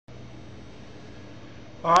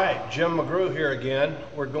All right, Jim McGrew here again.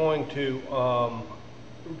 We're going to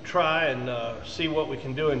try and see what we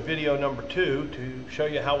can do in video number 2 to show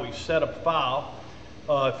you how we set up a file.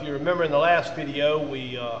 If you remember in the last video,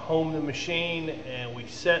 we homed the machine and we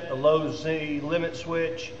set the low Z limit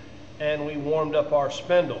switch and we warmed up our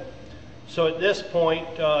spindle. So at this point,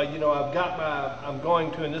 I'm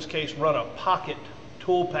going to, in this case, run a pocket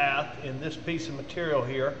toolpath in this piece of material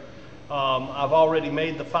here. I've already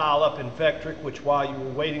made the file up in Vectric, which while you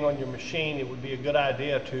were waiting on your machine, it would be a good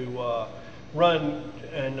idea to run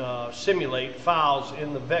and simulate files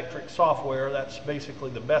in the Vectric software. That's basically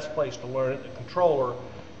the best place to learn it. The controller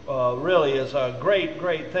really is a great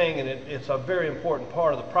thing, and it's a very important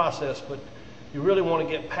part of the process, but you really want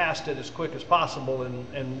to get past it as quick as possible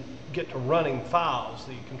and get to running files.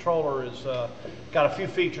 The controller has got a few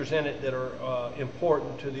features in it that are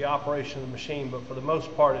important to the operation of the machine, but for the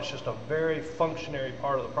most part it's just a very functionary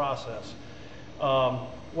part of the process.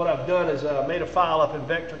 What I've done is I made a file up in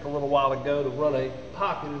Vectric a little while ago to run a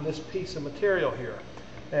pocket in this piece of material here.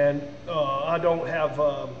 And I don't have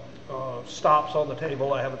stops on the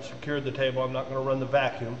table. I haven't secured the table. I'm not going to run the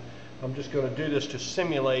vacuum. I'm just going to do this to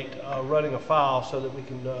simulate running a file so that we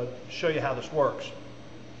can show you how this works.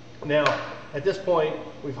 Now, at this point,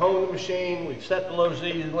 we've honed the machine, we've set the low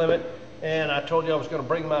Z limit, and I told you I was going to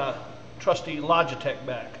bring my trusty Logitech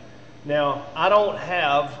back. Now, I don't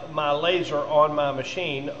have my laser on my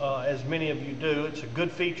machine, as many of you do. It's a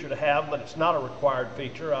good feature to have, but it's not a required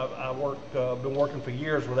feature. I've been working for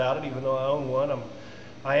years without it, even though I own one.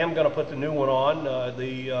 I am going to put the new one on.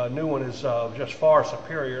 The new one is just far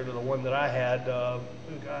superior to the one that I had.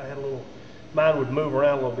 Mine would move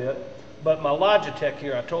around a little bit. But my Logitech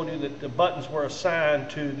here, I told you that the buttons were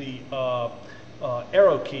assigned to the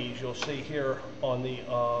arrow keys you'll see here on the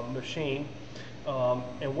machine.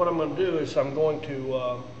 And what I'm going to do is I'm going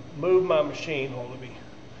to move my machine. Hold on, let me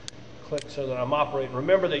click so that I'm operating.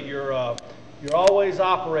 Remember that you're always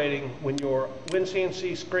operating when your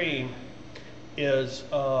wincnc screen is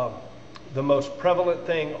the most prevalent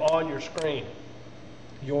thing on your screen.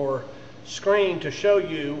 Your screen, to show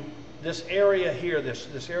you this area here,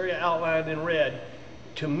 this area outlined in red,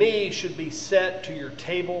 to me should be set to your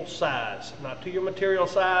table size, not to your material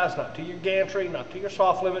size, not to your gantry, not to your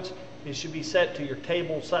soft limits. It should be set to your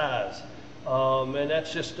table size. And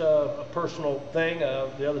that's just a personal thing.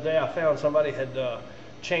 The other day I found somebody had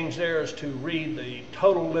changed theirs to read the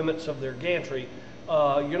total limits of their gantry.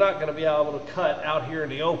 You're not going to be able to cut out here in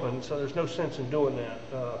the open, so there's no sense in doing that.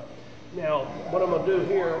 Now, what I'm going to do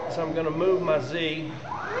here is I'm going to move my Z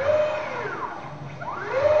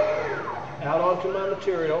out onto my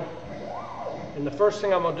material, and the first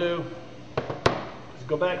thing I'm going to do is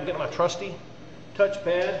go back and get my trusty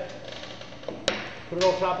touchpad, put it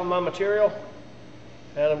on top of my material,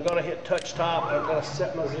 and I'm going to hit touch top, and I'm going to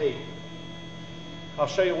set my Z. I'll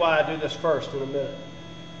show you why I do this first in a minute.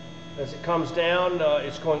 As it comes down,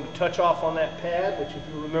 it's going to touch off on that pad, which, if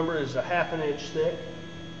you remember, is a ½ inch thick.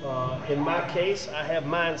 In my case, I have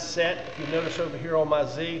mine set, if you notice over here on my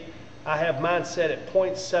Z, I have mine set at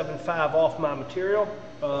 0.75 off my material.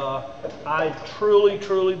 I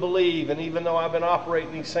truly believe, and even though I've been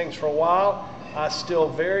operating these things for a while, I still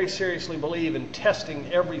very seriously believe in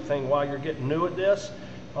testing everything while you're getting new at this.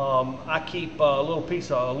 I keep a little piece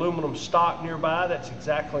of aluminum stock nearby that's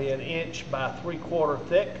exactly 1 inch by 3/4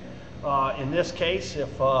 thick. In this case,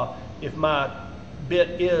 if my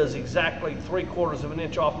bit is exactly 3/4 of an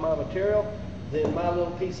inch off my material, then my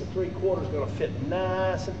little piece of 3/4 is going to fit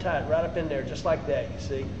nice and tight right up in there, just like that, you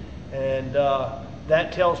see. And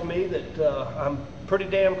that tells me that I'm pretty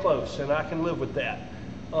damn close, and I can live with that.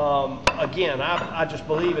 Again, I just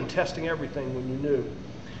believe in testing everything when you're new.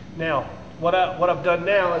 Now, what I've done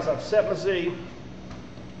now is I've set my Z,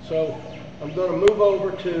 so I'm going to move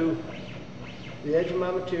over to the edge of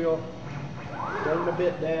my material, bring my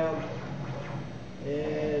bit down,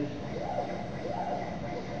 and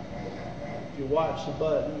if you watch the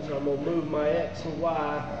buttons, I'm going to move my X and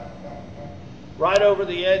Y right over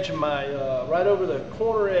the edge of my, right over the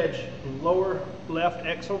corner edge in lower left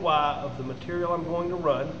X and Y of the material I'm going to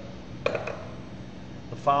run,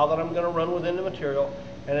 the file that I'm going to run within the material.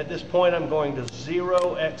 And at this point I'm going to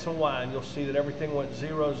 0 X and Y, and you'll see that everything went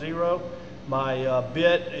 0, 0. My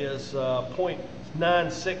bit is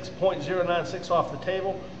 0.96 off the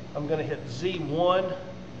table. I'm going to hit Z1,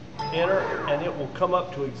 enter, and it will come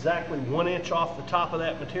up to exactly 1 inch off the top of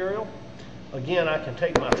that material. Again, I can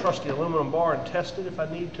take my trusty aluminum bar and test it if I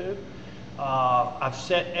need to. I've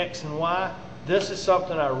set X and Y. This is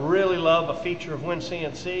something I really love. A feature of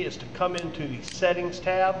wincnc is to come into the settings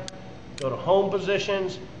tab, go to home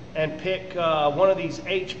positions, and pick one of these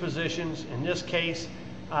H positions. In this case,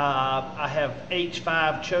 I have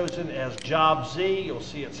H5 chosen as job Z. You'll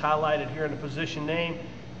see it's highlighted here in the position name.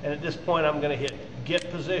 And at this point, I'm going to hit get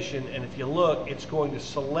position. And if you look, it's going to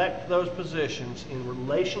select those positions in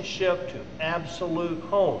relationship to absolute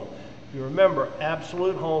home. If you remember,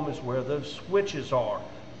 absolute home is where the switches are.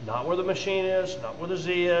 Not where the machine is, not where the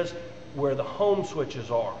Z is, where the home switches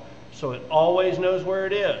are. So it always knows where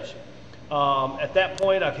it is. At that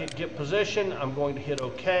point, I've hit get position. I'm going to hit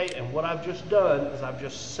OK. And what I've just done is I've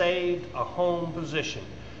just saved a home position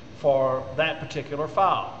for that particular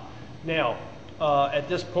file. Now, at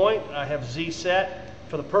this point, I have Z set.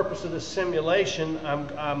 For the purpose of this simulation,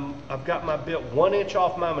 I've got my bit 1 inch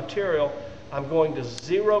off my material. I'm going to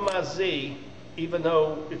 0 my Z, even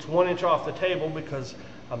though it's 1 inch off the table, because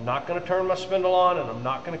I'm not going to turn my spindle on and I'm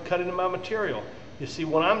not going to cut into my material. You see,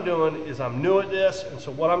 what I'm doing is I'm new at this, and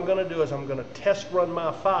so what I'm going to do is I'm going to test run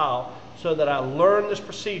my file so that I learn this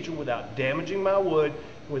procedure without damaging my wood,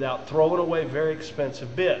 without throwing away very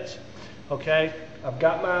expensive bits. Okay, I've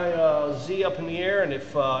got my Z up in the air, and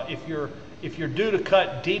if you're due to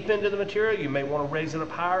cut deep into the material, you may want to raise it up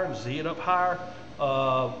higher and Z it up higher.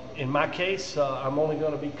 In my case, I'm only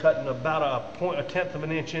going to be cutting about a tenth of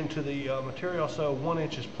an inch into the material, so 1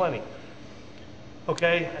 inch is plenty.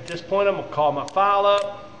 Okay, at this point I'm going to call my file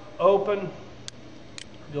up, open.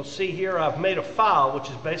 You'll see here I've made a file, which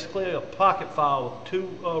is basically a pocket file with 2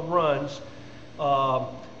 runs.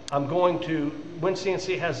 I'm going to,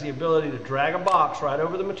 wincnc has the ability to drag a box right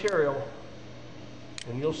over the material,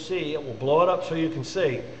 and you'll see it will blow it up so you can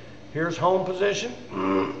see. Here's home position.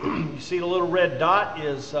 You see the little red dot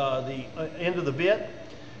is the end of the bit.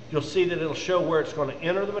 You'll see that it'll show where it's going to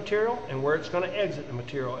enter the material and where it's going to exit the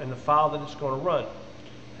material and the file that it's going to run.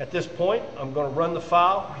 At this point, I'm going to run the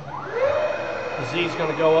file. The Z is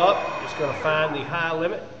going to go up. It's going to find the high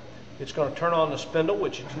limit. It's going to turn on the spindle,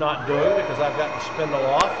 which it's not doing because I've got the spindle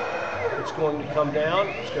off. It's going to come down.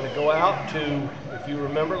 It's going to go out to, if you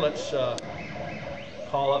remember, let's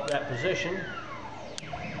call up that position.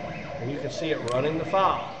 And you can see it running the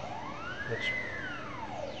file.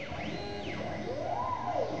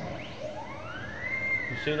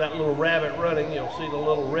 You see that little rabbit running, you'll see the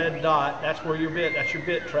little red dot. That's where that's your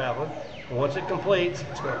bit traveling. And once it completes,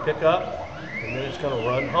 it's going to pick up, and then it's going to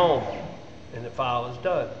run home, and the file is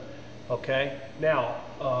done. Okay, now,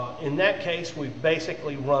 in that case, we've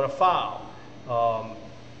basically run a file.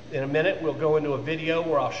 In a minute, we'll go into a video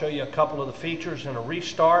where I'll show you a couple of the features and a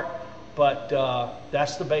restart, but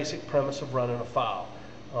that's the basic premise of running a file.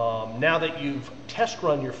 Now that you've test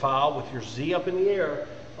run your file with your Z up in the air,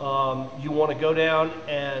 you want to go down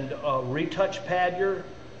and retouch pad your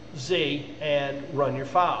Z and run your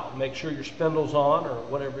file. Make sure your spindle's on or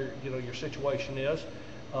whatever your situation is.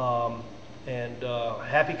 And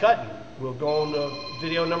happy cutting. We'll go on to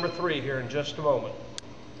video number 3 here in just a moment.